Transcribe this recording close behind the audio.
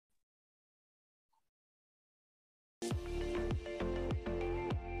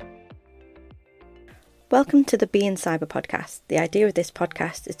Welcome to the Be in Cyber podcast. The idea of this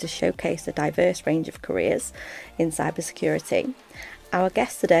podcast is to showcase a diverse range of careers in cybersecurity. Our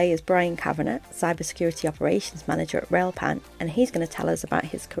guest today is Bryan Kavanagh, Cybersecurity Operations Manager at Railpen, and he's going to tell us about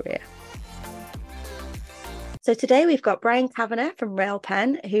his career. So today we've got Bryan Kavanagh from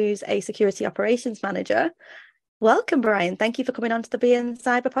Railpen, who's a Security Operations Manager. Welcome, Bryan. Thank you for coming on to the Be in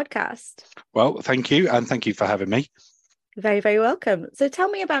Cyber podcast. Well, thank you, and thank you for having me. Very, very welcome. So tell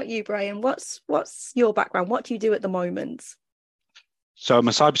me about you, Bryan. What's your background? What do you do at the moment? So I'm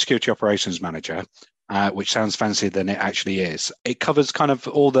a cybersecurity operations manager, which sounds fancier than it actually is. It covers kind of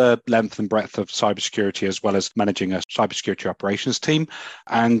all the length and breadth of cybersecurity, as well as managing a cybersecurity operations team.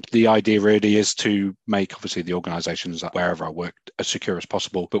 And the idea really is to make, obviously, the organizations wherever I work as secure as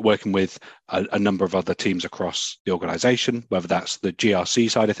possible, but working with a number of other teams across the organization, whether that's the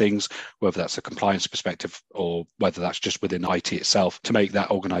GRC side of things, whether that's a compliance perspective, or whether that's just within IT itself, to make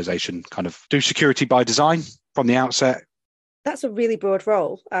that organization kind of do security by design from the outset. That's a really broad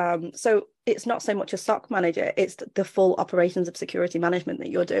role. So it's not so much a SOC manager, it's the full operations of security management that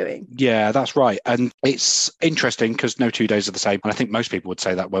you're doing. Yeah, that's right. And it's interesting because no 2 days are the same. And I think most people would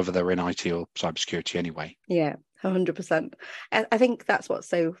say that whether they're in IT or cybersecurity anyway. Yeah, 100%. I think that's what's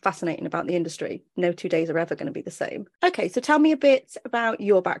so fascinating about the industry. No 2 days are ever going to be the same. Okay, so tell me a bit about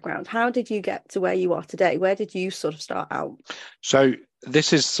your background. How did you get to where you are today? Where did you sort of start out? So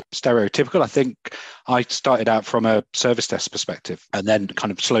this is stereotypical. I think I started out from a service desk perspective and then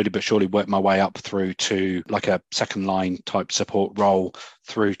kind of slowly but surely worked my way up through to like a second line type support role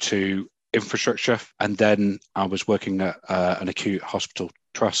through to infrastructure. And then I was working at an acute hospital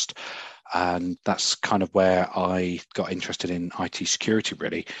trust. And that's kind of where I got interested in IT security,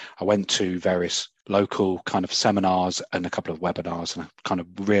 really. I went to various local kind of seminars and a couple of webinars, and I kind of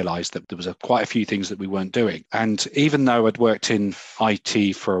realized that there was quite a few things that we weren't doing. And even though I'd worked in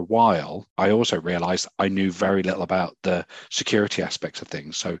IT for a while, I also realized I knew very little about the security aspects of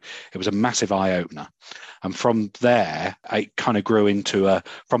things. So it was a massive eye-opener. And from there, it kind of grew into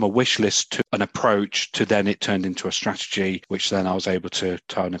from a wish list to an approach to then it turned into a strategy, which then I was able to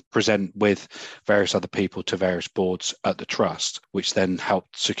kind of present with various other people to various boards at the trust, which then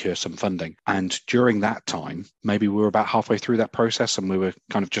helped secure some funding. And during that time, maybe we were about halfway through that process and we were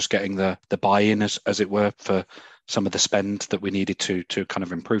kind of just getting the buy-in, as it were, for some of the spend that we needed to kind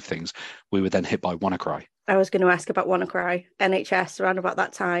of improve things. We were then hit by Wannacry. I was going to ask about Wannacry, NHS, around about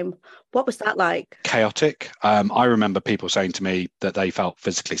that time. What was that like? Chaotic. I remember people saying to me that they felt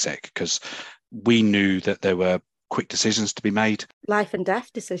physically sick because we knew that there were quick decisions to be made. Life and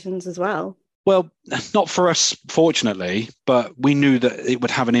death decisions as well. Well, not for us, fortunately, but we knew that it would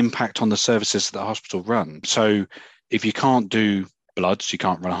have an impact on the services that the hospital run. So if you can't do bloods, you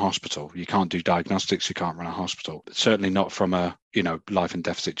can't run a hospital. You can't do diagnostics, you can't run a hospital. Certainly not from a, life and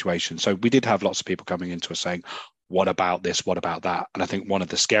death situation. So we did have lots of people coming into us saying, what about this? What about that? And I think one of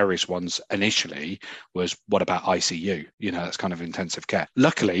the scariest ones initially was, what about ICU? That's kind of intensive care.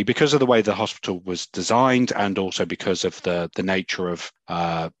 Luckily, because of the way the hospital was designed and also because of the nature of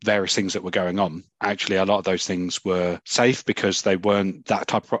various things that were going on, actually a lot of those things were safe because they weren't that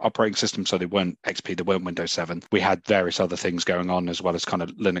type of operating system. So they weren't XP, they weren't Windows 7. We had various other things going on as well as kind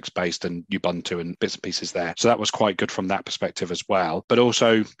of Linux based and Ubuntu and bits and pieces there. So that was quite good from that perspective as well. But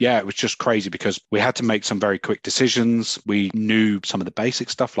also, it was just crazy because we had to make some very quick decisions. We knew some of the basic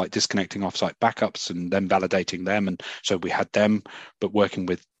stuff like disconnecting offsite backups and then validating them. And so we had them, but working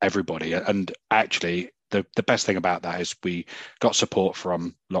with everybody. And actually, the best thing about that is we got support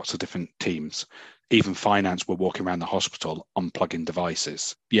from lots of different teams. Even finance were walking around the hospital unplugging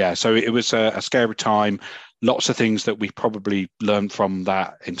devices. Yeah, so it was a scary time. Lots of things that we probably learned from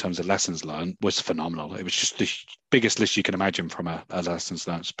that in terms of lessons learned was phenomenal. It was just the biggest list you can imagine from a lessons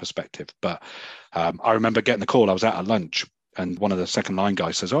learned perspective. But I remember getting the call. I was out at lunch and one of the second line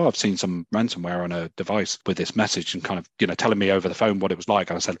guys says, I've seen some ransomware on a device with this message and kind of, telling me over the phone what it was like.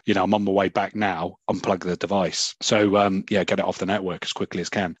 And I said, I'm on my way back now, unplug the device. So, get it off the network as quickly as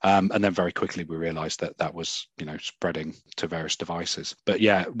can. And then very quickly we realized that was, spreading to various devices. But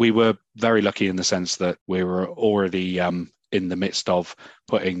we were very lucky in the sense that we were already in the midst of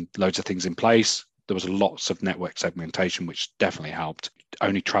putting loads of things in place. There was lots of network segmentation, which definitely helped.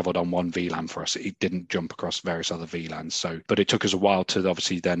 Only traveled on one VLAN for us. It didn't jump across various other VLANs. But it took us a while to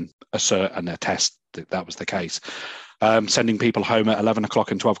obviously then assert and attest that was the case. Sending people home at 11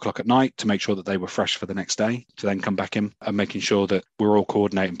 o'clock and 12 o'clock at night to make sure that they were fresh for the next day to then come back in, and making sure that we're all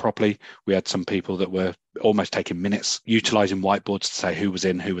coordinating properly. We had some people that were almost taking minutes, utilizing whiteboards to say who was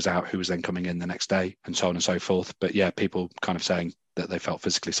in, who was out, who was then coming in the next day, and so on and so forth. But people kind of saying, that they felt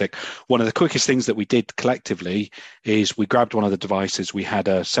physically sick. One of the quickest things that we did collectively is we grabbed one of the devices. We had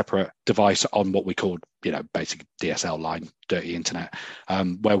a separate device on what we called, basic DSL line, dirty internet,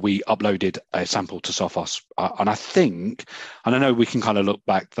 where we uploaded a sample to Sophos. And I know we can kind of look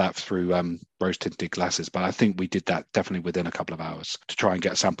back that through rose tinted glasses, but I think we did that definitely within a couple of hours to try and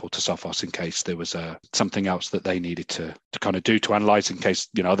get a sample to Sophos in case there was something else that they needed to kind of do to analyze in case,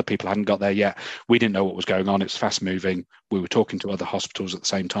 other people hadn't got there yet. We didn't know what was going on. It's fast moving. We were talking to other hospitals at the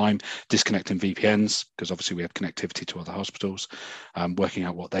same time, disconnecting VPNs, because obviously we had connectivity to other hospitals, working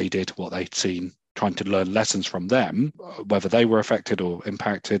out what they did, what they'd seen, trying to learn lessons from them, whether they were affected or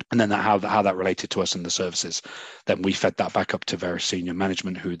impacted, and then how that related to us and the services. Then we fed that back up to various senior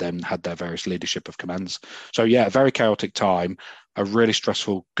management, who then had their various leadership of commands. So yeah, a very chaotic time, a really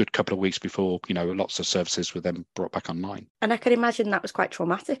stressful good couple of weeks before, lots of services were then brought back online. And I can imagine that was quite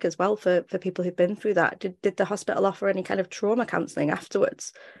traumatic as well for people who've been through that. Did the hospital offer any kind of trauma counselling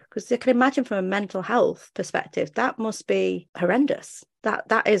afterwards? Because I can imagine from a mental health perspective, that must be horrendous.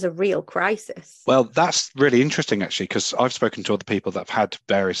 That is a real crisis. Well, that's really interesting, actually, because I've spoken to other people that have had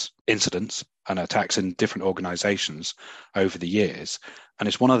various incidents and attacks in different organisations over the years. And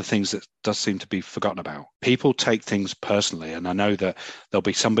it's one of the things that does seem to be forgotten about. People take things personally. And I know that there'll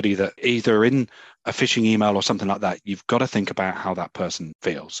be somebody that either in a phishing email or something like that, you've got to think about how that person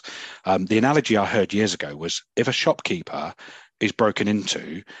feels. The analogy I heard years ago was if a shopkeeper is broken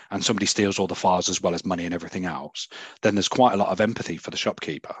into and somebody steals all the files as well as money and everything else, then there's quite a lot of empathy for the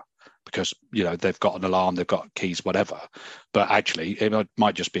shopkeeper, because they've got an alarm, they've got keys, whatever. But actually it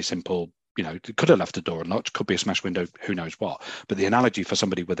might just be a simple, it could have left the door unlocked, could be a smashed window, who knows what. But the analogy for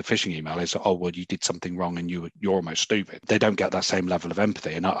somebody with a phishing email is, oh well, you did something wrong and you're almost stupid. They don't get that same level of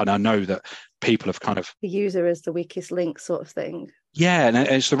empathy. And I know that people have kind of, the user is the weakest link sort of thing. Yeah, and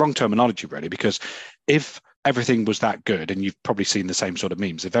it's the wrong terminology really, because if everything was that good, and you've probably seen the same sort of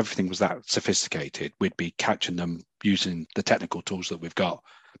memes, if everything was that sophisticated, we'd be catching them using the technical tools that we've got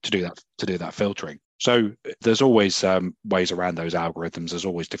to do that filtering. So there's always ways around those algorithms. There's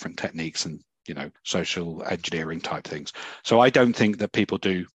always different techniques and social engineering type things. So I don't think that people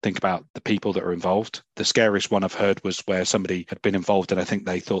do think about the people that are involved. The scariest one I've heard was where somebody had been involved and I think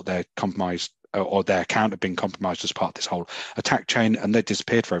they thought they're compromised, or their account had been compromised as part of this whole attack chain, and they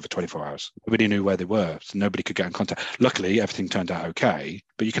disappeared for over 24 hours. Nobody knew where they were, so nobody could get in contact. Luckily, everything turned out okay,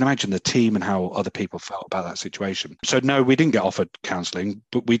 but you can imagine the team and how other people felt about that situation. So no, we didn't get offered counselling,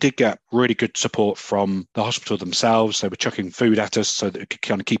 but we did get really good support from the hospital themselves. They were chucking food at us so that it could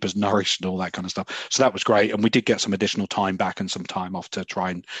kind of keep us nourished and all that kind of stuff. So that was great, and we did get some additional time back and some time off to try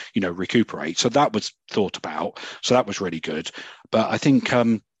and recuperate. So that was thought about. So that was really good. But I think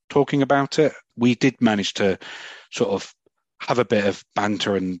talking about it, we did manage to sort of have a bit of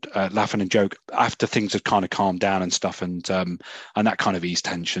banter and laughing and joke after things had kind of calmed down and stuff, and that kind of eased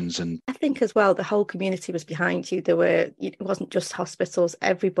tensions. And I think as well, the whole community was behind you. It wasn't just hospitals,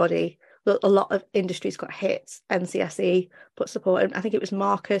 everybody. A lot of industries got hit. NCSE put support in. I think it was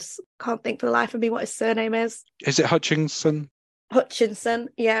Marcus. Can't think for the life of me what his surname is. Is it Hutchinson? Hutchinson,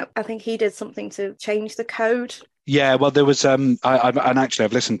 yeah. I think he did something to change the code. Yeah, well, there was and actually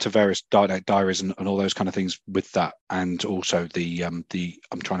I've listened to various .NET diaries and all those kind of things with that, and also the I'm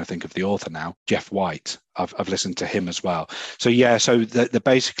trying to think of the author now, Jeff White. I've listened to him as well. So yeah, so the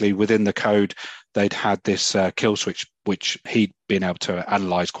basically within the code they'd had this kill switch which he'd been able to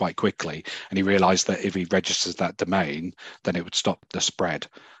analyze quite quickly, and he realized that if he registers that domain, then it would stop the spread.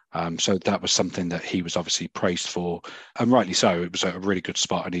 So that was something that he was obviously praised for, and rightly so. It was a really good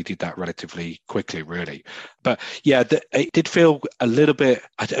spot, and he did that relatively quickly, really. But yeah, it did feel a little bit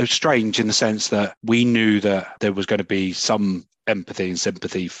strange in the sense that we knew that there was going to be some empathy and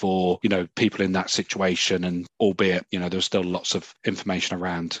sympathy for people in that situation, and albeit there was still lots of information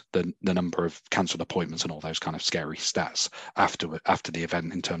around the number of cancelled appointments and all those kind of scary stats after the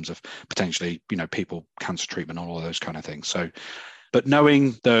event in terms of potentially people cancer treatment and all of those kind of things. So. But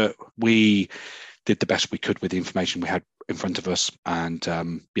knowing that we did the best we could with the information we had in front of us, and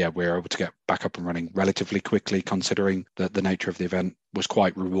we were able to get back up and running relatively quickly, considering that the nature of the event was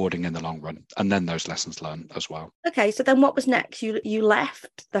quite rewarding in the long run. And then those lessons learned as well. Okay, so then what was next? You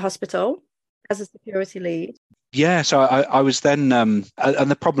left the hospital as a security lead. Yeah, so I was then, and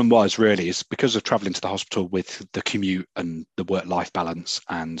the problem was really is because of travelling to the hospital with the commute and the work-life balance,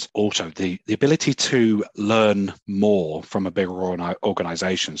 and also the ability to learn more from a bigger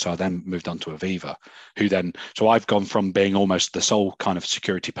organisation. So I then moved on to Aviva, so I've gone from being almost the sole kind of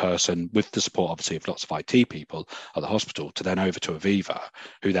security person with the support, obviously, of lots of IT people at the hospital, to then over to Aviva,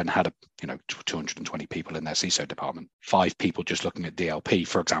 who then had 220 people in their CISO department, 5 people just looking at DLP,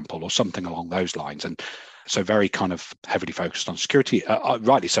 for example, or something along those lines. And So very kind of heavily focused on security,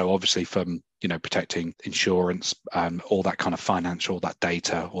 rightly so, obviously, from protecting insurance and all that kind of financial, that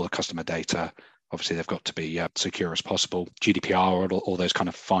data, all the customer data. Obviously, they've got to be secure as possible. GDPR, all those kind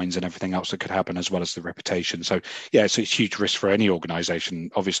of fines and everything else that could happen, as well as the reputation. So, yeah, so it's huge risk for any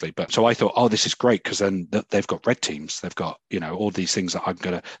organization, obviously. But so I thought, oh, this is great, because then they've got red teams. They've got, all these things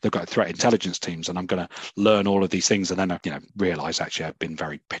that they've got threat intelligence teams, and I'm going to learn all of these things. And then, realize actually I've been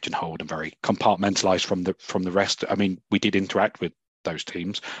very pigeonholed and very compartmentalized from the rest. I mean, we did interact with those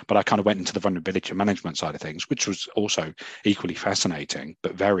teams, but I kind of went into the vulnerability management side of things, which was also equally fascinating,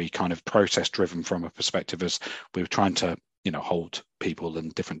 but very kind of process driven from a perspective, as we were trying to hold people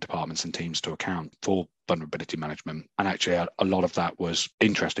and different departments and teams to account for vulnerability management. And actually a lot of that was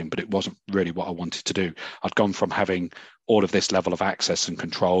interesting, but it wasn't really what I wanted to do. I'd gone from having all of this level of access and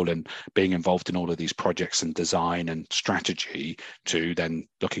control and being involved in all of these projects and design and strategy, to then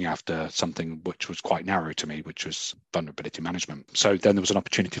looking after something which was quite narrow to me, which was vulnerability management. So then there was an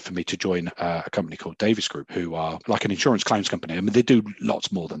opportunity for me to join a company called Davis Group, who are like an insurance claims company. I mean, they do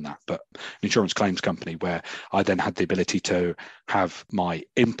lots more than that, but an insurance claims company, where I then had the ability to have my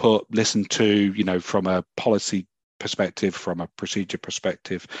input listened to, from a policy perspective, from a procedure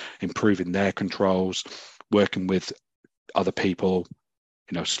perspective, improving their controls, working with other people,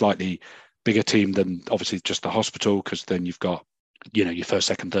 slightly bigger team than obviously just the hospital, because then you've got, your first,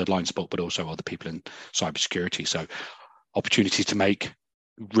 second, third line support, but also other people in cybersecurity. So opportunity to make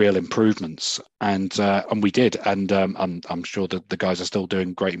real improvements, and we did, and I'm sure that the guys are still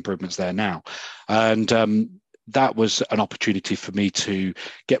doing great improvements there now, and that was an opportunity for me to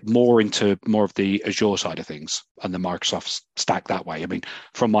get more into more of the Azure side of things and the Microsoft stack that way. I mean,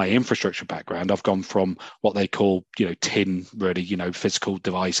 from my infrastructure background, I've gone from what they call, tin, really, physical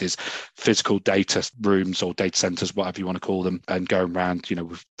devices, physical data rooms or data centers, whatever you want to call them, and going around,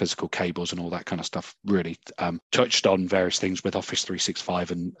 with physical cables and all that kind of stuff, really touched on various things with Office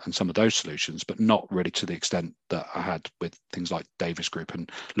 365 and some of those solutions, but not really to the extent that I had with things like Davis Group,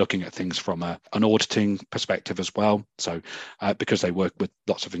 and looking at things from an auditing perspective as well. So because they work with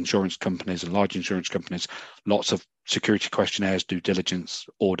lots of insurance companies and large insurance companies, lots of security questionnaires, due diligence,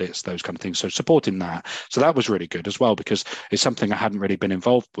 audits, those kind of things. So supporting that. So that was really good as well, because it's something I hadn't really been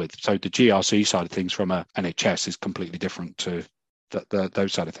involved with. So the GRC side of things from a NHS is completely different to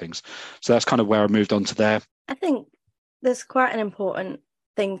those side of things. So that's kind of where I moved on to there. I think there's quite an important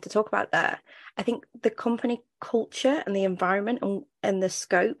thing to talk about there. I think the company culture and the environment and the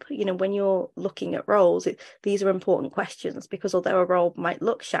scope, when you're looking at roles, these are important questions, because although a role might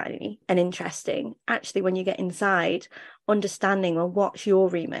look shiny and interesting, actually when you get inside, understanding, well, what's your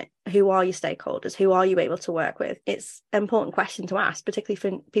remit? Who are your stakeholders? Who are you able to work with? It's an important question to ask, particularly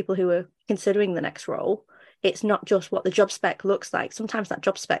for people who are considering the next role. It's not just what the job spec looks like. Sometimes that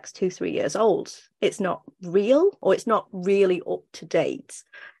job spec's 2-3 years old. It's not real, or it's not really up to date.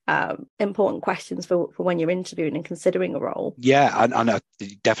 Important questions for when you're interviewing and considering a role. Yeah, and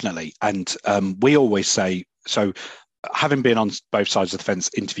definitely. And we always say, so having been on both sides of the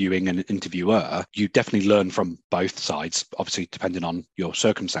fence, interviewing and interviewer, you definitely learn from both sides, obviously depending on your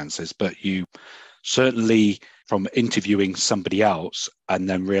circumstances, but you certainly, from interviewing somebody else and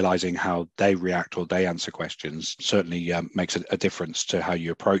then realizing how they react or they answer questions, certainly makes a difference to how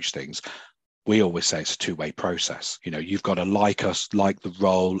you approach things. We always say it's a two-way process. You've got to like us, like the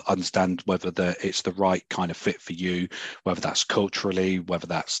role, understand whether it's the right kind of fit for you, whether that's culturally, whether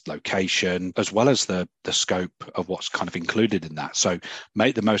that's location, as well as the scope of what's kind of included in that. So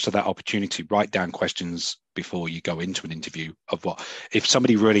make the most of that opportunity. Write down questions before you go into an interview of what, if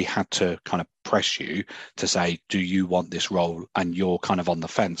somebody really had to kind of press you to say, do you want this role? And you're kind of on the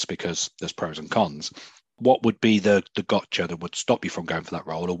fence because there's pros and cons. What would be the gotcha that would stop you from going for that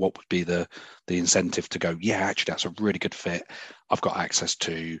role, or what would be the incentive to go, yeah, actually that's a really good fit. I've got access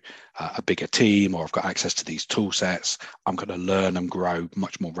to a bigger team, or I've got access to these tool sets. I'm going to learn and grow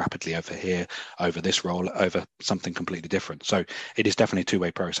much more rapidly over here, over this role, over something completely different. So it is definitely a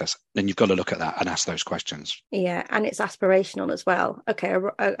two-way process. Then you've got to look at that and ask those questions. Yeah, and it's aspirational as well. Okay,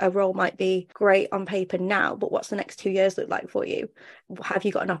 a role might be great on paper now, but what's the next 2 years look like for you? Have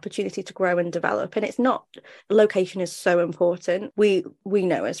you got an opportunity to grow and develop? And it's not, location is so important. We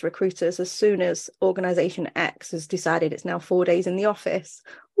know as recruiters, as soon as organisation X has decided it's now 4 days in the office,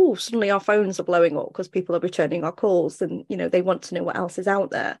 suddenly our phones are blowing up because people are returning our calls, and they want to know what else is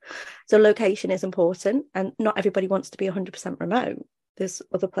out there. So location is important, and not everybody wants to be 100% remote. There's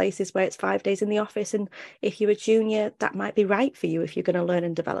other places where it's 5 days in the office, and if you're a junior, that might be right for you if you're going to learn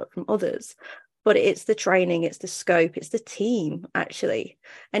and develop from others. But it's the training, it's the scope, it's the team, actually.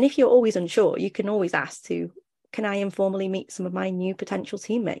 And if you're always unsure, you can always ask to can I informally meet some of my new potential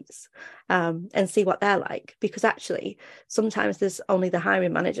teammates and see what they're like? Because actually, sometimes there's only the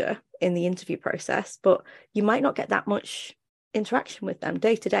hiring manager in the interview process, but you might not get that much interaction with them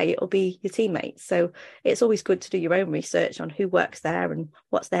day to day. It'll be your teammates. So it's always good to do your own research on who works there and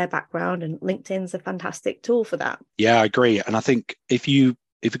what's their background, and LinkedIn's a fantastic tool for that. Yeah, I agree. And I think if you've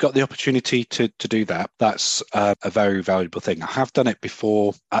got the opportunity to do that, that's a very valuable thing. I have done it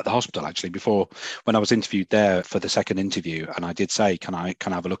before at the hospital, actually, before when I was interviewed there for the second interview. And I did say, can I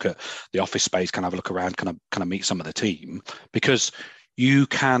have a look at the office space? Can I have a look around? Can I meet some of the team? Because you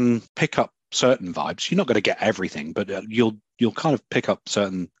can pick up certain vibes. You're not going to get everything, but you'll kind of pick up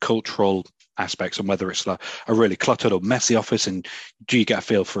certain cultural aspects, and whether it's like a really cluttered or messy office, and do you get a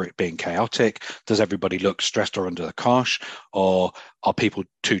feel for it being chaotic? Does everybody look stressed or under the cosh, or are people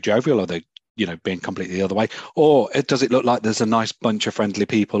too jovial? Are they being completely the other way? Or does it look like there's a nice bunch of friendly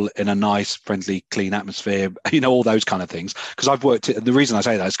people in a nice, friendly, clean atmosphere? All those kind of things. Because the reason I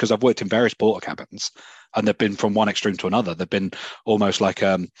say that is because I've worked in various porter cabins, and they've been from one extreme to another. They've been almost like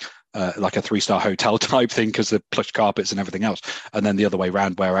a 3-star hotel type thing because the plush carpets and everything else, and then the other way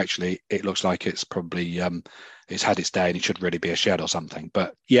around where actually it looks like it's probably it's had its day and it should really be a shed or something.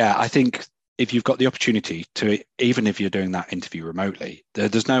 But yeah, I think if you've got the opportunity to, even if you're doing that interview remotely,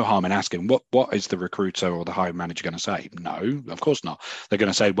 there's no harm in asking what is the recruiter or the hiring manager going to say? No, of course not. They're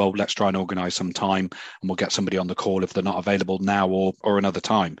going to say, well, let's try and organize some time and we'll get somebody on the call if they're not available now or another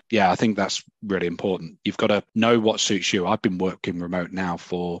time. Yeah, I think that's really important. You've got to know what suits you. I've been working remote now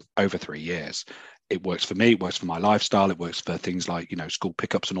for over 3 years. It works for me, it works for my lifestyle, it works for things like, school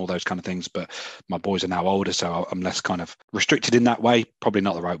pickups and all those kind of things. But my boys are now older, so I'm less kind of restricted in that way. Probably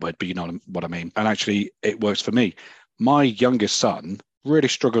not the right word, but you know what I mean. And actually, it works for me. My youngest son really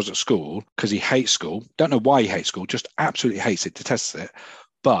struggles at school because he hates school. Don't know why he hates school, just absolutely hates it, detests it.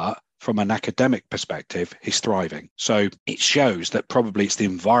 But from an academic perspective, he's thriving. So it shows that probably it's the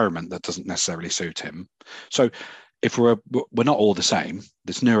environment that doesn't necessarily suit him. So if we're not all the same,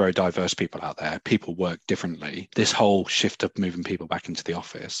 there's neurodiverse people out there, people work differently. This whole shift of moving people back into the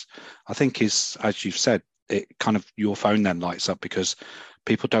office, I think is, as you've said, it kind of, your phone then lights up because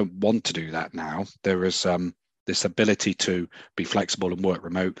people don't want to do that now. There is this ability to be flexible and work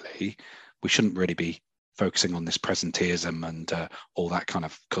remotely. We shouldn't really be focusing on this presenteeism and all that kind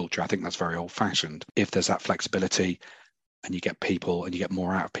of culture. I think that's very old fashioned. If there's that flexibility and you get people and you get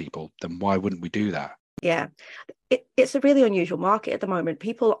more out of people, then why wouldn't we do that? Yeah, it's a really unusual market at the moment.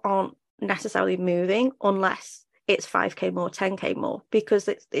 People aren't necessarily moving unless it's 5k more, 10k more, because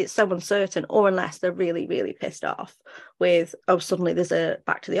it's so uncertain, or unless they're really, really pissed off with, oh, suddenly there's a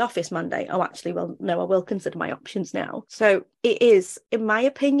back to the office mandate. Oh, actually, well, no, I will consider my options now. So it is, in my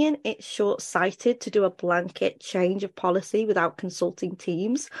opinion, it's short-sighted to do a blanket change of policy without consulting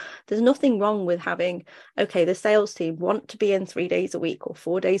teams. There's nothing wrong with having, okay, the sales team want to be in 3 days a week or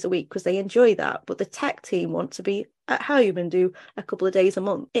 4 days a week because they enjoy that, but the tech team want to be at home and do a couple of days a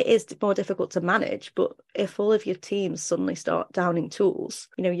month. It is more difficult to manage, but if all of your teams suddenly start downing tools,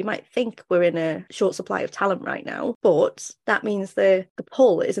 you might think we're in a short supply of talent right now, but that means the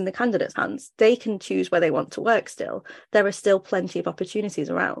pull is in the candidate's hands. They can choose where they want to work still. There are still plenty of opportunities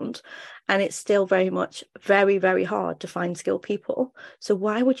around, and it's still very much very, very hard to find skilled people. So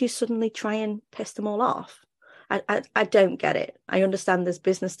why would you suddenly try and piss them all off? I don't get it. I understand there's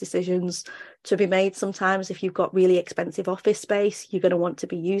business decisions to be made sometimes. If you've got really expensive office space, you're going to want to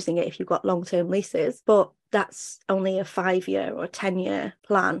be using it if you've got long-term leases. But that's only a 5-year or 10-year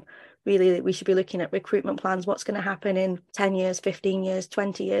plan. Really, we should be looking at recruitment plans. What's going to happen in 10 years, 15 years,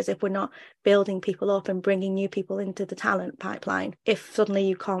 20 years if we're not building people up and bringing new people into the talent pipeline? If suddenly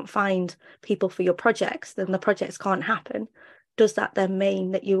you can't find people for your projects, then the projects can't happen. Does that then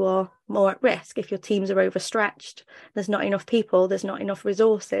mean that you are more at risk if your teams are overstretched? There's not enough people, there's not enough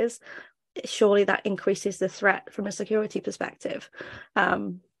resources. Surely that increases the threat from a security perspective.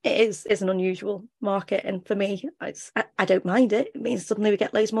 It's an unusual market, and for me, I don't mind it. It means suddenly we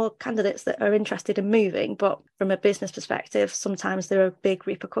get loads more candidates that are interested in moving, but from a business perspective, sometimes there are big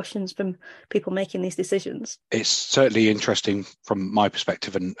repercussions from people making these decisions. It's certainly interesting from my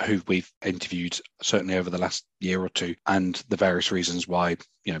perspective and who we've interviewed certainly over the last year or two, and the various reasons why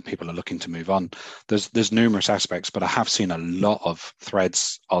people are looking to move on. There's numerous aspects, but I have seen a lot of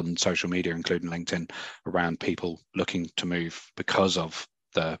threads on social media, including LinkedIn, around people looking to move because of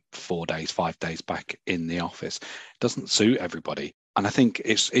the 4 days, 5 days back in the office. It doesn't suit everybody. And I think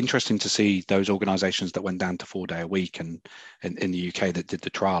it's interesting to see those organisations that went down to 4 day a week, and in the UK that did the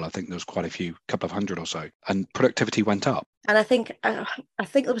trial. I think there was quite a few, couple of hundred or so, and productivity went up. And I think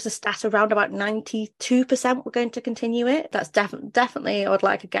there was a stat around about 92% were going to continue it. That's definitely I would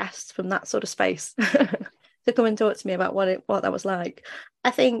like a guess from that sort of space. to come and talk to me about what that was like.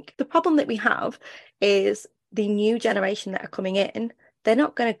 I think the problem that we have is the new generation that are coming in, they're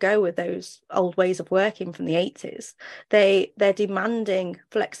not going to go with those old ways of working from the 80s. They're demanding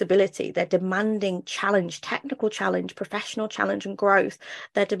flexibility, they're demanding challenge, technical challenge, professional challenge and growth.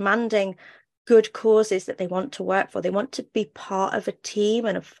 They're demanding good causes that they want to work for. They want to be part of a team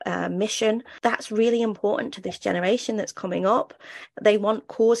and a mission. That's really important to this generation that's coming up. They want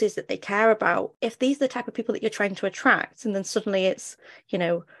causes that they care about. If these are the type of people that you're trying to attract, and then suddenly it's,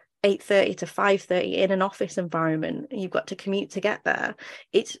 8:30 to 5:30 in an office environment, and you've got to commute to get there.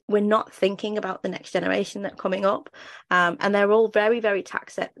 We're not thinking about the next generation that are coming up, and they're all very, very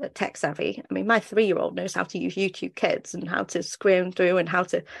tech savvy. I mean, my 3-year-old knows how to use YouTube Kids and how to scroll through and how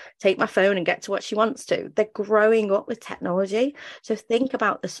to take my phone and get to what she wants to. They're growing up with technology, so think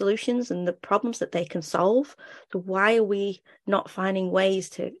about the solutions and the problems that they can solve. So why are we not finding ways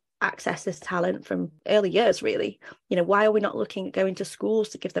to access this talent from early years, really? Why are we not looking at going to schools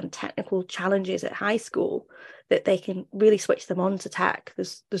to give them technical challenges at high school that they can really switch them on to tech?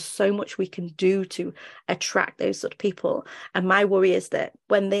 There's so much we can do to attract those sort of people. And my worry is that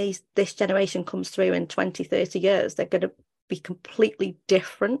when this generation comes through in 20, 30 years, they're going to be completely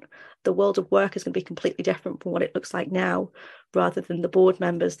different. The world of work is going to be completely different from what it looks like now, rather than the board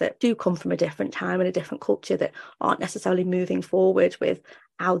members that do come from a different time and a different culture that aren't necessarily moving forward with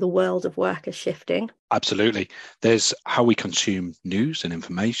how the world of work is shifting. Absolutely. There's how we consume news and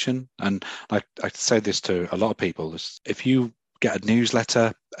information. And I say this to a lot of people. If you get a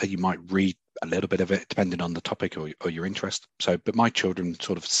newsletter, you might read a little bit of it, depending on the topic or your interest. So, but my children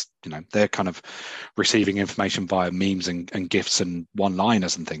sort of, they're kind of receiving information via memes and GIFs and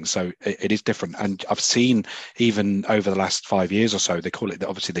one-liners and things. So it is different. And I've seen even over the last 5 years or so, they call it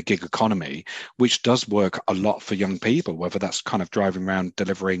obviously the gig economy, which does work a lot for young people, whether that's kind of driving around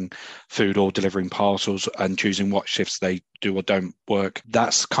delivering food or delivering parcels and choosing what shifts they do or don't work.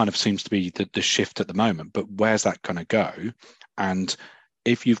 That's kind of seems to be the shift at the moment. But where's that going to go? And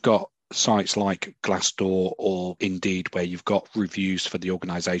if you've got sites like Glassdoor or Indeed, where you've got reviews for the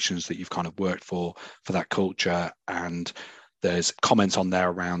organizations that you've kind of worked for that culture, and there's comments on there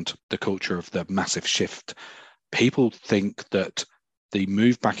around the culture of the massive shift, people think that the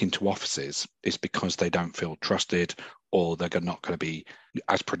move back into offices is because they don't feel trusted or they're not going to be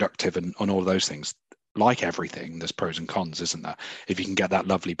as productive and all those things. Like everything, there's pros and cons, isn't there? If you can get that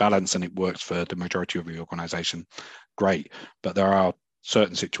lovely balance and it works for the majority of your organization, great. But there are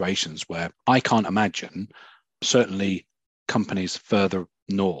certain situations where I can't imagine, certainly companies further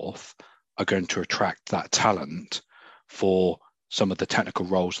north are going to attract that talent for some of the technical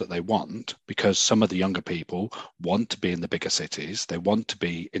roles that they want, because some of the younger people want to be in the bigger cities, they want to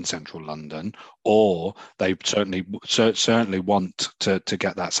be in central London, or they certainly want to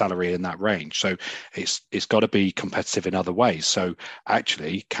get that salary in that range. So it's got to be competitive in other ways. So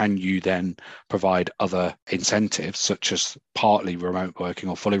actually, can you then provide other incentives, such as partly remote working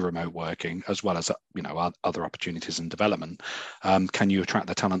or fully remote working, as well as other opportunities and development? Can you attract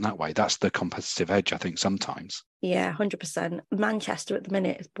the talent that way? That's the competitive edge, I think, sometimes. Yeah, 100%. Manchester at the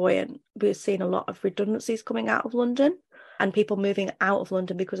minute is buoyant. We're seeing a lot of redundancies coming out of London and people moving out of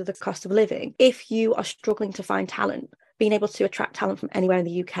London because of the cost of living. If you are struggling to find talent, being able to attract talent from anywhere in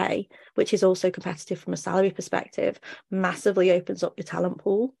the UK, which is also competitive from a salary perspective, massively opens up your talent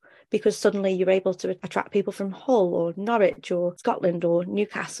pool, because suddenly you're able to attract people from Hull or Norwich or Scotland or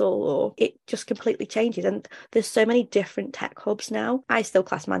Newcastle, or it just completely changes. And there's so many different tech hubs now. I still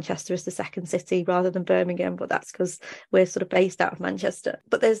class Manchester as the second city rather than Birmingham, but that's because we're sort of based out of Manchester.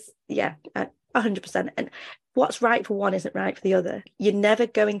 But there's, 100%. And what's right for one isn't right for the other. You're never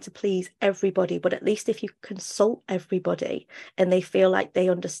going to please everybody, but at least if you consult everybody and they feel like they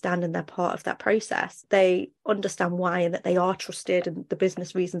understand and they're part of that process, they understand why and that they are trusted and the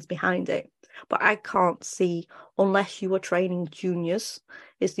business reasons behind it. But I can't see, unless you are training juniors,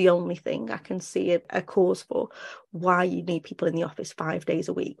 is the only thing I can see a cause for why you need people in the office 5 days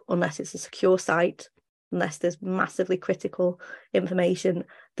a week, unless it's a secure site, unless there's massively critical information,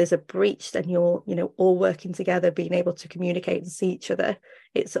 there's a breach, then you're, all working together, being able to communicate and see each other.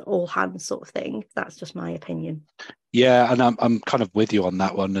 It's an all hands sort of thing. That's just my opinion. Yeah, and I'm kind of with you on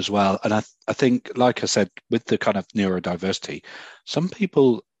that one as well. And I think, like I said, with the kind of neurodiversity, some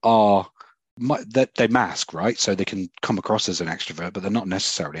people they mask, right? So they can come across as an extrovert, but they're not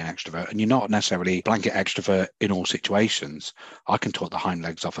necessarily an extrovert. And you're not necessarily blanket extrovert in all situations. I can talk the hind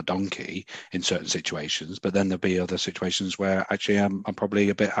legs off a donkey in certain situations, but then there'll be other situations where actually I'm probably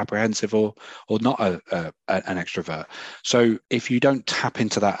a bit apprehensive or not an extrovert. So if you don't tap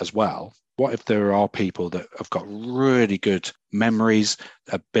into that as well, what if there are people that have got really good memories,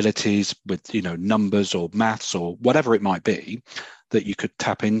 abilities with, numbers or maths or whatever it might be, that you could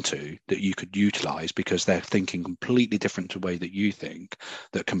tap into, that you could utilize because they're thinking completely different to the way that you think,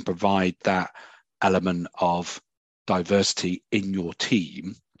 that can provide that element of diversity in your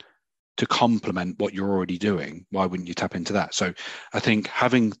team to complement what you're already doing. Why wouldn't you tap into that? So I think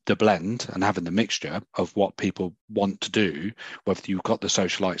having the blend and having the mixture of what people want to do, whether you've got the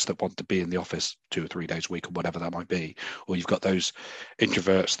socialites that want to be in the office 2 or 3 days a week or whatever that might be, or you've got those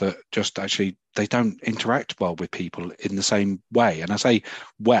introverts that just actually, they don't interact well with people in the same way. And I say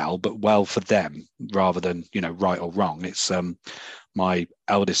well, but well for them rather than, right or wrong. It's my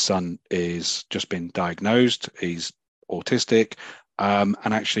eldest son is just been diagnosed. He's autistic. And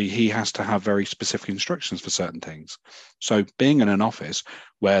actually, he has to have very specific instructions for certain things. So being in an office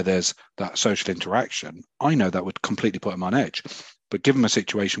where there's that social interaction, I know that would completely put him on edge. But give him a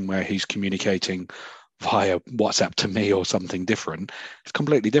situation where he's communicating via WhatsApp to me or something different, it's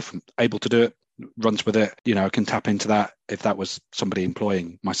completely different. Able to do it, runs with it. I can tap into that. If that was somebody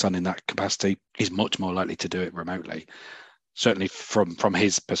employing my son in that capacity, he's much more likely to do it remotely. Certainly from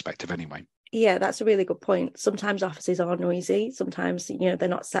his perspective anyway. Yeah, that's a really good point. Sometimes offices are noisy. Sometimes, they're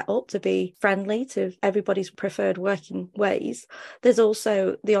not set up to be friendly to everybody's preferred working ways. There's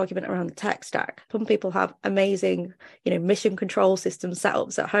also the argument around the tech stack. Some people have amazing, mission control system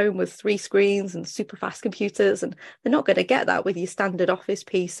setups at home with 3 screens and super fast computers, and they're not going to get that with your standard office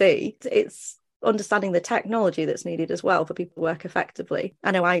PC. It's understanding the technology that's needed as well for people to work effectively.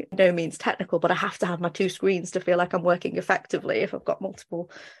 I know I no means technical, but I have to have my 2 screens to feel like I'm working effectively if I've got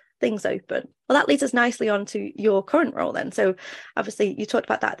multiple things open. Well, that leads us nicely on to your current role then. So obviously you talked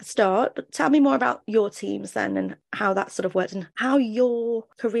about that at the start, but tell me more about your teams then and how that sort of worked and how your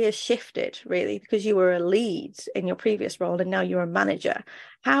career shifted really, because you were a lead in your previous role and now you're a manager.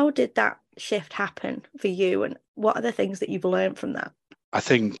 How did that shift happen for you and what are the things that you've learned from that? I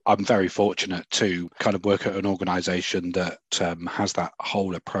think I'm very fortunate to kind of work at an organization that has that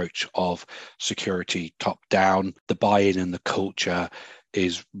whole approach of security top down. The buy-in and the culture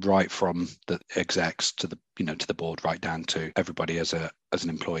is right from the execs to the to the board, right down to everybody as an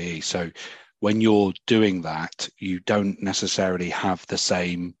employee. So when you're doing that, you don't necessarily have the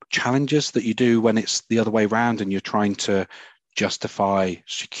same challenges that you do when it's the other way around and you're trying to justify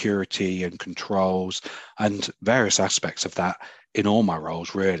security and controls and various aspects of that in all my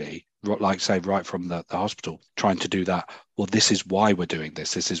roles, really. Like say right from the hospital, trying to do that. Well, this is why we're doing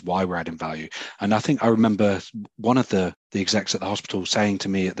this. This is why we're adding value. And I think I remember one of the execs at the hospital saying to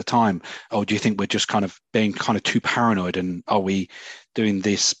me at the time, "Oh, do you think we're just kind of being kind of too paranoid? And are we doing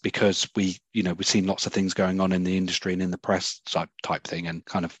this because we've seen lots of things going on in the industry and in the press type thing?" And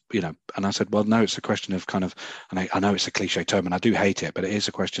kind of and I said, "Well, no, it's a question of kind of, and I know it's a cliche term, and I do hate it, but it is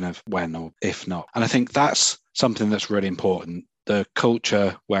a question of when or if not." And I think that's something that's really important. The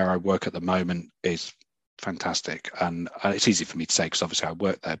culture where I work at the moment is fantastic. And it's easy for me to say because obviously I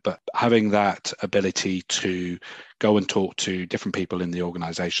work there, but having that ability to go and talk to different people in the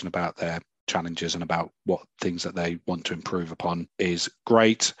organization about their challenges and about what things that they want to improve upon is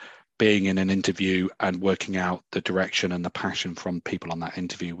great. Being in an interview and working out the direction and the passion from people on that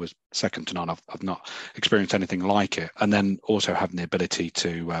interview was second to none. I've not experienced anything like it. And then also having the ability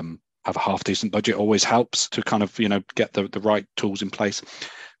to have a half decent budget always helps to kind of, get the right tools in place.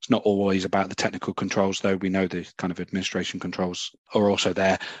 It's not always about the technical controls, though. We know the kind of administration controls are also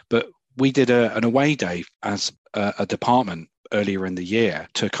there. But we did an away day as a department earlier in the year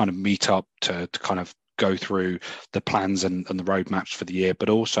to kind of meet up to kind of go through the plans and the roadmaps for the year, but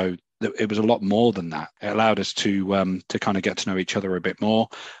also it was a lot more than that. It allowed us to kind of get to know each other a bit more.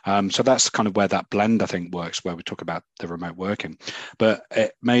 So that's kind of where that blend, I think, works, where we talk about the remote working. But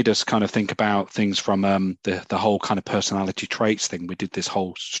it made us kind of think about things from the whole kind of personality traits thing. We did this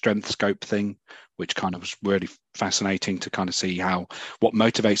whole strength scope thing, which kind of was really fascinating to kind of see what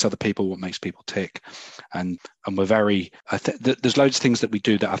motivates other people, what makes people tick. And we're very, there's loads of things that we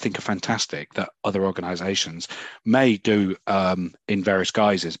do that I think are fantastic that other organizations may do in various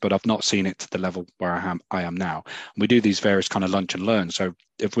guises, but I've not seen it to the level where I am now. We do these various kind of lunch and learn. So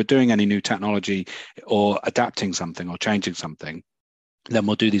if we're doing any new technology or adapting something or changing something, then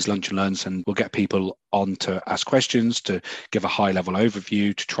we'll do these lunch and learns and we'll get people on to ask questions, to give a high level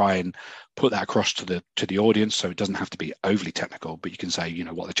overview, to try and put that across to the audience. So it doesn't have to be overly technical, but you can say,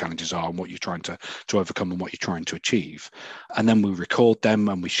 what the challenges are and what you're trying to overcome and what you're trying to achieve. And then we record them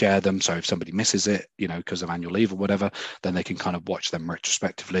and we share them. So if somebody misses it, because of annual leave or whatever, then they can kind of watch them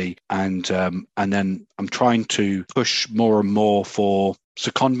retrospectively. And then I'm trying to push more and more for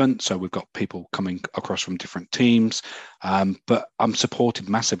secondment, so we've got people coming across from different teams, but I'm supported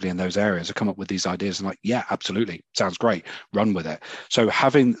massively in those areas. I come up with these ideas and like, yeah, absolutely, sounds great, run with it. So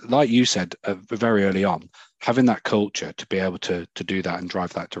having, like you said very early on, having that culture to be able to do that and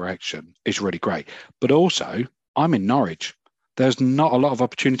drive that direction is really great. But also, I'm in Norwich. There's not a lot of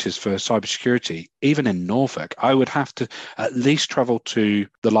opportunities for cybersecurity, even in Norfolk. I would have to at least travel to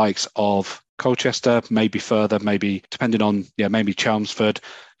the likes of Colchester, maybe further, maybe depending on, maybe Chelmsford,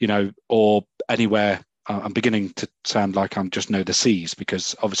 or anywhere. I'm beginning to sound like I'm just know the seas,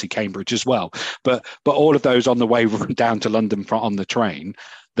 because obviously Cambridge as well. But all of those on the way down to London on the train,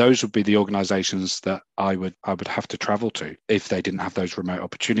 those would be the organisations that I would have to travel to if they didn't have those remote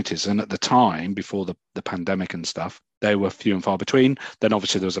opportunities. And at the time, before the pandemic and stuff, they were few and far between. Then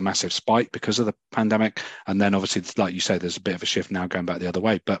obviously there was a massive spike because of the pandemic. And then obviously, like you say, there's a bit of a shift now going back the other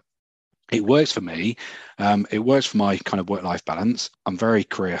way. But it works for me. It works for my kind of work-life balance. I'm very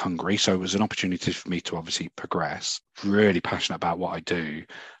career hungry, so it was an opportunity for me to obviously progress. Really passionate about what I do.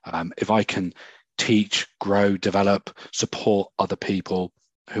 If I can teach, grow, develop, support other people,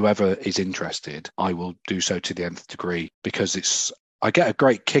 whoever is interested, I will do so to the nth degree, because I get a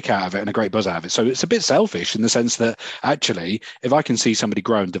great kick out of it and a great buzz out of it. So it's a bit selfish in the sense that actually, if I can see somebody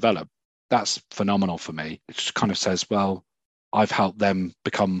grow and develop, that's phenomenal for me. It just kind of says, well, I've helped them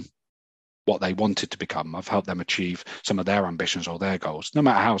become what they wanted to become. I've helped them achieve some of their ambitions or their goals, no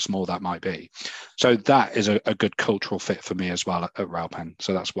matter how small that might be. So that is a good cultural fit for me as well at Railpen.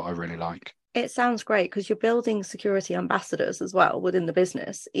 So that's what I really like. It sounds great, because you're building security ambassadors as well within the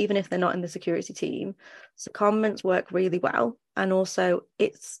business, even if they're not in the security team. Secondments work really well. And also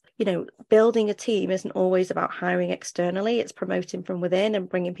it's, building a team isn't always about hiring externally. It's promoting from within and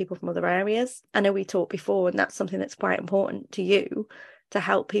bringing people from other areas. I know we talked before, and that's something that's quite important to you, to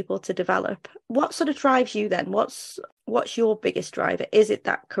help people to develop. What sort of drives you then? What's your biggest driver? Is it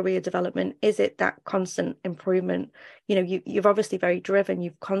that career development? Is it that constant improvement? You've obviously very driven,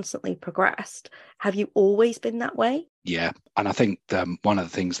 you've constantly progressed. Have you always been that way? Yeah. And I think one of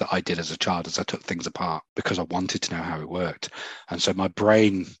the things that I did as a child is I took things apart because I wanted to know how it worked. And so my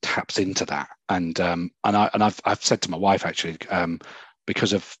brain taps into that. And I've said to my wife, actually,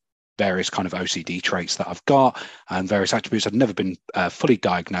 because of various kind of OCD traits that I've got and various attributes, I've never been fully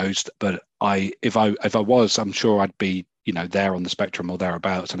diagnosed, but if I was, I'm sure I'd be, there on the spectrum or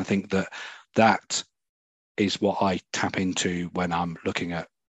thereabouts. And I think that is what I tap into when I'm looking at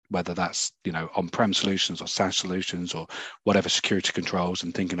whether that's, on-prem solutions or SaaS solutions or whatever, security controls,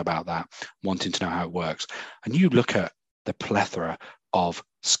 and thinking about that, wanting to know how it works. And you look at the plethora of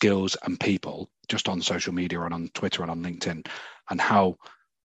skills and people just on social media and on Twitter and on LinkedIn, and how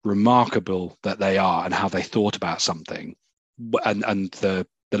remarkable that they are and how they thought about something, and the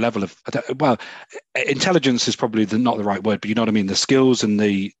level of, well, intelligence is probably not the right word, but you know what I mean, the skills and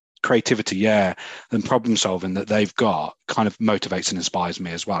the creativity, and problem solving that they've got kind of motivates and inspires me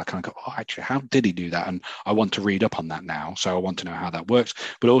as well. I kind of go, oh, actually, how did he do that? And I want to read up on that now. So I want to know how that works.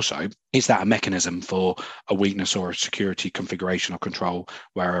 But also, is that a mechanism for a weakness or a security configuration or control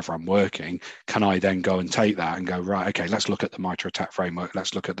wherever I'm working? Can I then go and take that and go, right, okay, let's look at the MITRE ATT&CK framework.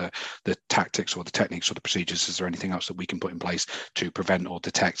 Let's look at the tactics or the techniques or the procedures. Is there anything else that we can put in place to prevent or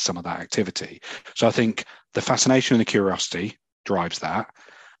detect some of that activity? So I think the fascination and the curiosity drives that.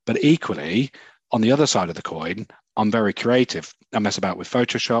 But equally, on the other side of the coin, I'm very creative. I mess about with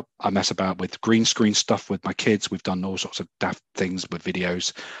Photoshop. I mess about with green screen stuff with my kids. We've done all sorts of daft things with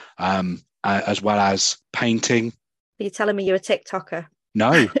videos, as well as painting. Are you telling me you're a TikToker?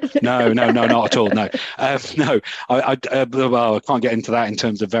 No, not at all. No, no. Well, I can't get into that in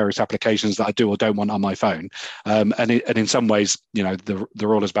terms of various applications that I do or don't want on my phone. And in some ways,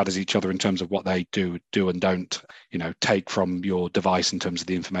 they're all as bad as each other in terms of what they do and don't, take from your device in terms of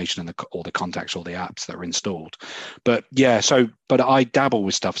the information and all the contacts, all the apps that are installed. But but I dabble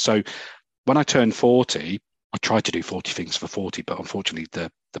with stuff. So when I turned 40, I tried to do 40 things for 40, but unfortunately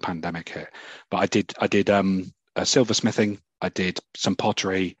the pandemic hit. But I did silversmithing. I did some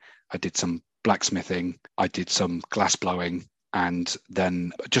pottery, I did some blacksmithing, I did some glass blowing, and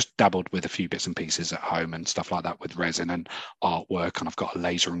then just dabbled with a few bits and pieces at home and stuff like that with resin and artwork. And I've got a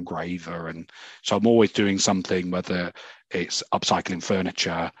laser engraver. And so I'm always doing something, whether it's upcycling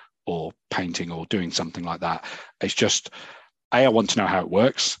furniture or painting or doing something like that. It's just, A, I want to know how it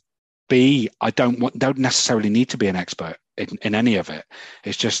works. B, I don't necessarily need to be an expert in any of it.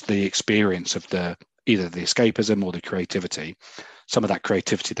 It's just the experience of either the escapism or the creativity. Some of that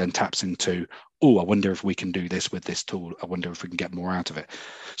creativity then taps into, oh, I wonder if we can do this with this tool. I wonder if we can get more out of it.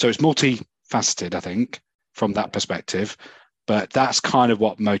 So it's multifaceted, I think, from that perspective. But that's kind of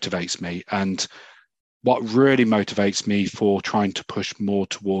what motivates me. And what really motivates me for trying to push more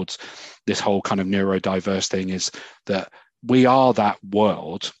towards this whole kind of neurodiverse thing is that we are that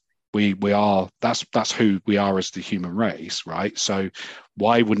world. We are, that's who we are as the human race, right? So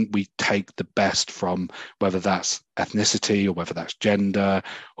why wouldn't we take the best from, whether that's ethnicity or whether that's gender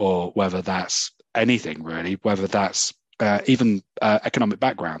or whether that's anything really, whether that's even economic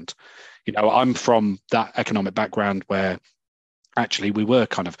background. You know, I'm from that economic background where actually we were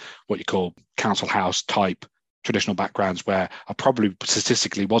kind of what you call council house type traditional backgrounds, where I probably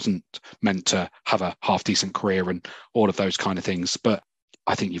statistically wasn't meant to have a half decent career and all of those kind of things. But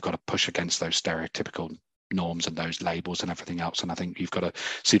I think you've got to push against those stereotypical norms and those labels and everything else. And I think you've got to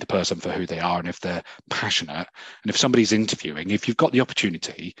see the person for who they are, and if they're passionate, and if somebody's interviewing, if you've got the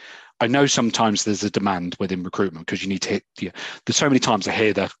opportunity. I know sometimes there's a demand within recruitment because you need to hit there's so many times I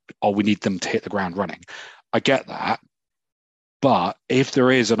hear that, oh, we need them to hit the ground running. I get that. But if there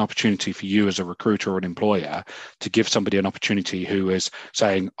is an opportunity for you as a recruiter or an employer to give somebody an opportunity who is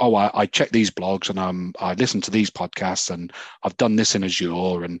saying, oh, I check these blogs and I listen to these podcasts and I've done this in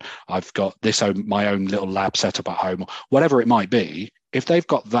Azure and I've got this my own little lab set up at home, whatever it might be, if they've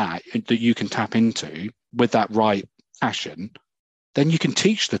got that you can tap into with that right passion, then you can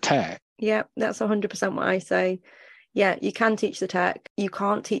teach the tech. Yeah, that's 100% what I say. Yeah, you can teach the tech. You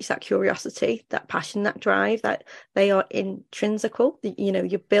can't teach that curiosity, that passion, that drive, that they are intrinsical. You know,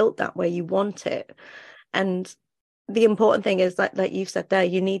 you're built that way, you want it. And the important thing is that, like you've said there,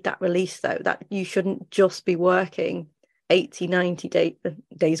 you need that release, though, that you shouldn't just be working 80, 90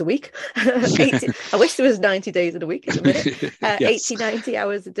 days a week. 80, I wish there was 90 days in a week at the minute. Yes. 80, 90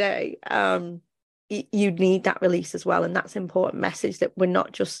 hours a day. You need that release as well, and that's an important message, that we're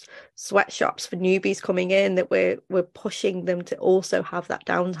not just sweatshops for newbies coming in, that we're pushing them to also have that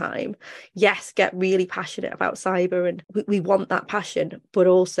downtime. Yes, get really passionate about cyber, and we want that passion, but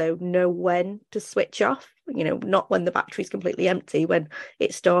also know when to switch off. You know, not when the battery's completely empty, when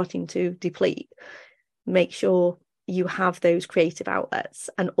it's starting to deplete. Make sure you have those creative outlets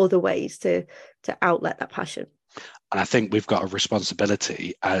and other ways to outlet that passion. And I think we've got a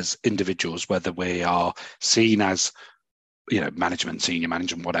responsibility as individuals, whether we are seen as, you know, management, senior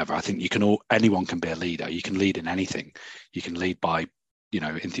management, whatever. I think anyone can be a leader. You can lead in anything. You can lead by, you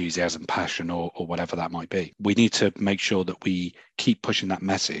know, enthusiasm, passion, or whatever that might be. We need to make sure that we keep pushing that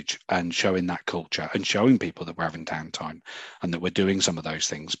message and showing that culture and showing people that we're having downtime and that we're doing some of those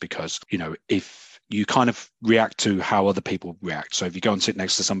things, because, you know, if you kind of react to how other people react. So if you go and sit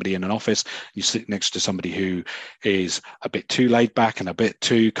next to somebody in an office, you sit next to somebody who is a bit too laid back and a bit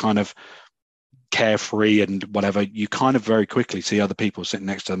too kind of carefree and whatever, you kind of very quickly see other people sitting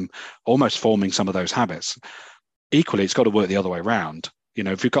next to them almost forming some of those habits. Equally, it's got to work the other way around. You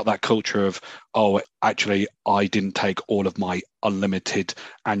know, if you've got that culture of, oh, actually, I didn't take all of my unlimited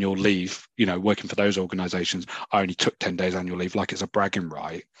annual leave, you know, working for those organizations, I only took 10 days annual leave, like it's a bragging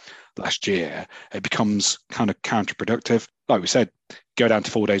right last year, it becomes kind of counterproductive. Like we said, go down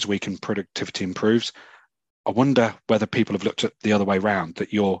to 4 days a week and productivity improves. I wonder whether people have looked at the other way around,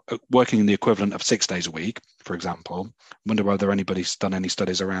 that you're working in the equivalent of 6 days a week, for example. I wonder whether anybody's done any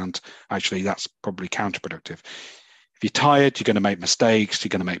studies around, actually, that's probably counterproductive. If you're tired, you're going to make mistakes, you're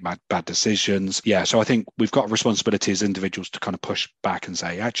going to make bad decisions. Yeah, so I think we've got a responsibility as individuals to kind of push back and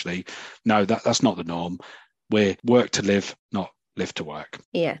say, actually, no, that's not the norm. We're work to live, not live to work.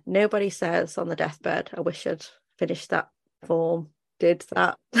 Yeah, nobody says on the deathbed, I wish I'd finished that form, did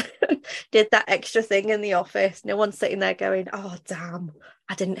that extra thing in the office. No one's sitting there going, oh, damn,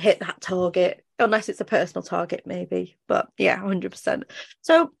 I didn't hit that target, unless it's a personal target, maybe. But yeah, 100%.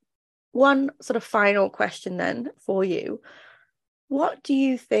 So one sort of final question then for you. What do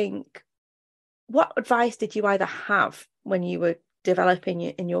you think, what advice did you either have when you were developing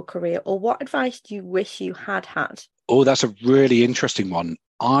in your career, or what advice do you wish you had had? Oh, that's a really interesting one.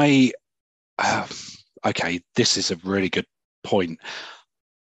 Okay, this is a really good point.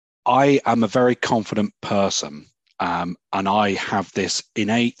 I am a very confident person, and I have this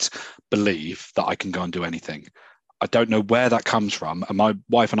innate belief that I can go and do anything. I don't know where that comes from. And my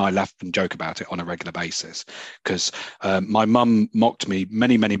wife and I laugh and joke about it on a regular basis, because my mum mocked me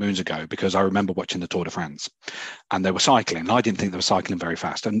many, many moons ago because I remember watching the Tour de France and they were cycling. And I didn't think they were cycling very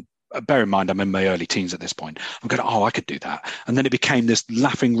fast. And bear in mind, I'm in my early teens at this point. I'm going, oh, I could do that. And then it became this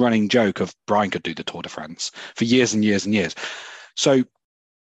laughing, running joke of Bryan could do the Tour de France for years and years and years. So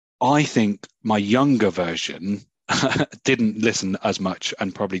I think my younger version didn't listen as much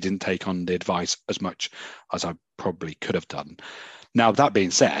and probably didn't take on the advice as much as I probably could have done. Now, that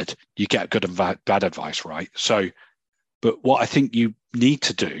being said, you get good and bad advice, right? So, but what I think you need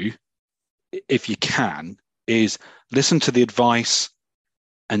to do, if you can, is listen to the advice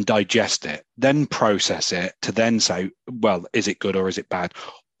and digest it, then process it to then say, well, is it good or is it bad?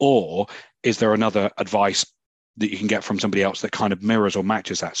 Or is there another advice that you can get from somebody else that kind of mirrors or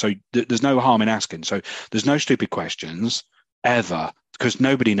matches that? So there's no harm in asking. So there's no stupid questions ever, because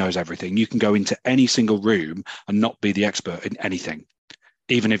nobody knows everything. You can go into any single room and not be the expert in anything.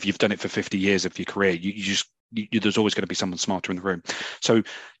 Even if you've done it for 50 years of your career, there's always going to be someone smarter in the room. So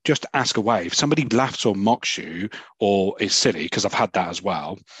just ask away. If somebody laughs or mocks you or is silly, because I've had that as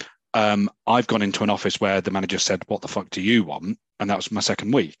well. I've gone into an office where the manager said, "What the fuck do you want?" And that was my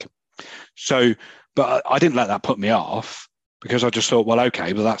second week. So, but I didn't let that put me off, because I just thought, well,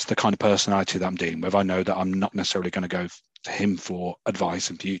 okay, well, that's the kind of personality that I'm dealing with. I know that I'm not necessarily going to go to him for advice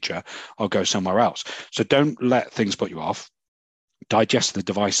in future. I'll go somewhere else. So don't let things put you off. Digest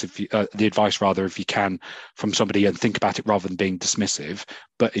the advice rather, if you can, from somebody, and think about it rather than being dismissive.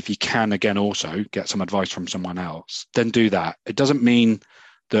 But if you can, again, also get some advice from someone else, then do that. It doesn't mean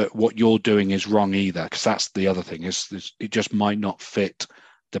that what you're doing is wrong either, because that's the other thing, is it just might not fit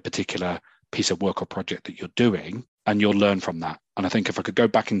the particular piece of work or project that you're doing, and you'll learn from that. And I think if I could go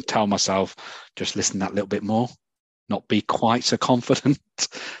back and tell myself, just listen that little bit more, not be quite so confident.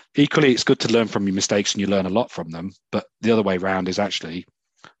 Equally, it's good to learn from your mistakes, and you learn a lot from them. But the other way around is actually,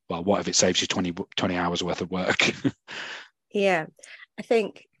 well, what if it saves you 20 hours worth of work? Yeah, I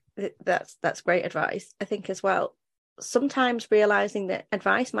think that's great advice. I think as well, sometimes realizing that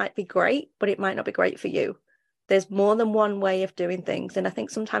advice might be great, but it might not be great for you. There's more than one way of doing things. And I think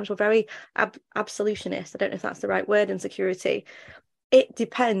sometimes we're very absolutionist. I don't know if that's the right word in security. It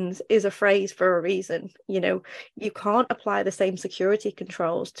depends is a phrase for a reason. You can't apply the same security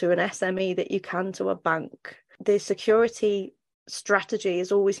controls to an SME that you can to a bank. The security strategy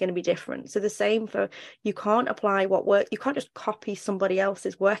is always going to be different. So the same for, you can't apply what works. You can't just copy somebody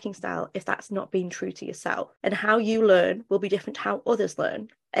else's working style if that's not being true to yourself. And how you learn will be different to how others learn.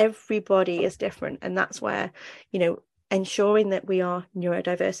 Everybody is different. And that's where, ensuring that we are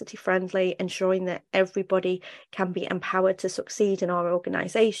neurodiversity friendly, ensuring that everybody can be empowered to succeed in our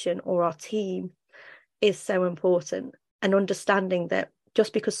organisation or our team is so important. And understanding that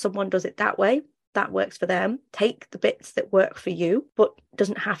just because someone does it that way, that works for them. Take the bits that work for you, but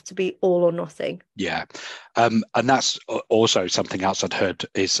doesn't have to be all or nothing. Yeah. And that's also something else I'd heard,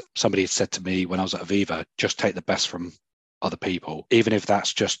 is somebody had said to me when I was at Aviva, just take the best from other people, even if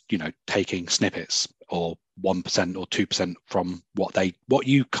that's just, taking snippets or 1% or 2% from what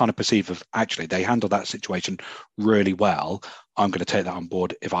you kind of perceive of, actually, they handle that situation really well. I'm going to take that on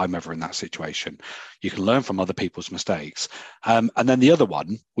board if I'm ever in that situation. You can learn from other people's mistakes. And then the other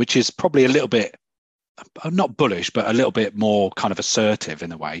one, which is probably a little bit, not bullish, but a little bit more kind of assertive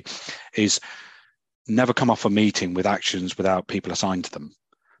in a way, is never come off a meeting with actions without people assigned to them.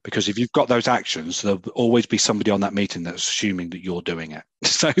 Because if you've got those actions, there'll always be somebody on that meeting that's assuming that you're doing it.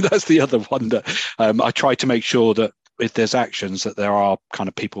 So that's the other one that I try to make sure that if there's actions, that there are kind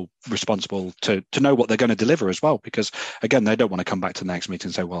of people responsible to know what they're going to deliver as well. Because again, they don't want to come back to the next meeting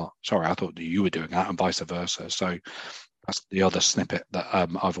and say, well, sorry, I thought that you were doing that, and vice versa. So that's the other snippet that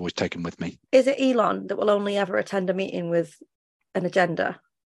I've always taken with me. Is it Elon that will only ever attend a meeting with an agenda?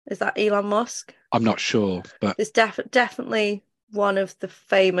 Is that Elon Musk? I'm not sure, but it's definitely one of the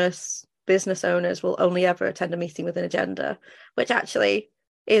famous business owners will only ever attend a meeting with an agenda, which actually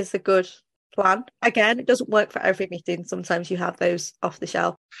is a good plan. Again, it doesn't work for every meeting. Sometimes you have those off the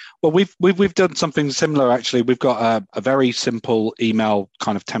shelf. Well, we've done something similar, actually. We've got a very simple email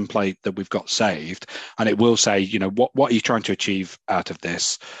kind of template that we've got saved, and it will say, what are you trying to achieve out of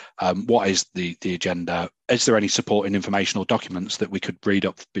this? What is the agenda? Is there any supporting information or documents that we could read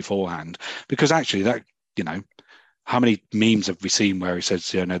up beforehand? Because actually that, how many memes have we seen where he says,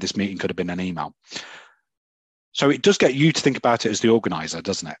 this meeting could have been an email? So it does get you to think about it as the organizer,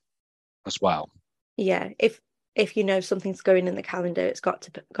 doesn't it, as well? Yeah. If something's going in the calendar, it's got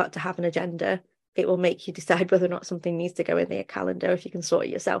to have an agenda. It will make you decide whether or not something needs to go in the calendar if you can sort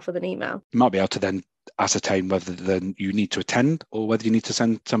it yourself with an email. You might be able to then ascertain whether then you need to attend, or whether you need to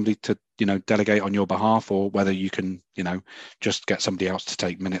send somebody to, delegate on your behalf, or whether you can, just get somebody else to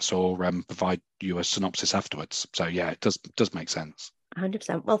take minutes or provide you a synopsis afterwards. So yeah, it does make sense.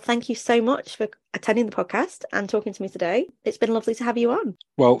 100%. Well, thank you so much for attending the podcast and talking to me today. It's been lovely to have you on.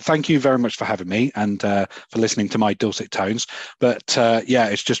 Well, thank you very much for having me, and for listening to my dulcet tones. But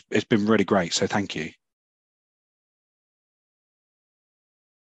it's been really great. So thank you.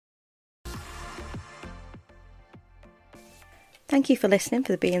 Thank you for listening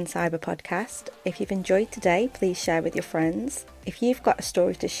for the Be in Cyber podcast. If you've enjoyed today, please share with your friends. If you've got a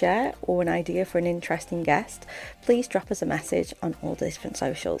story to share or an idea for an interesting guest, please drop us a message on all the different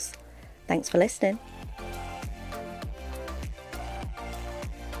socials. Thanks for listening.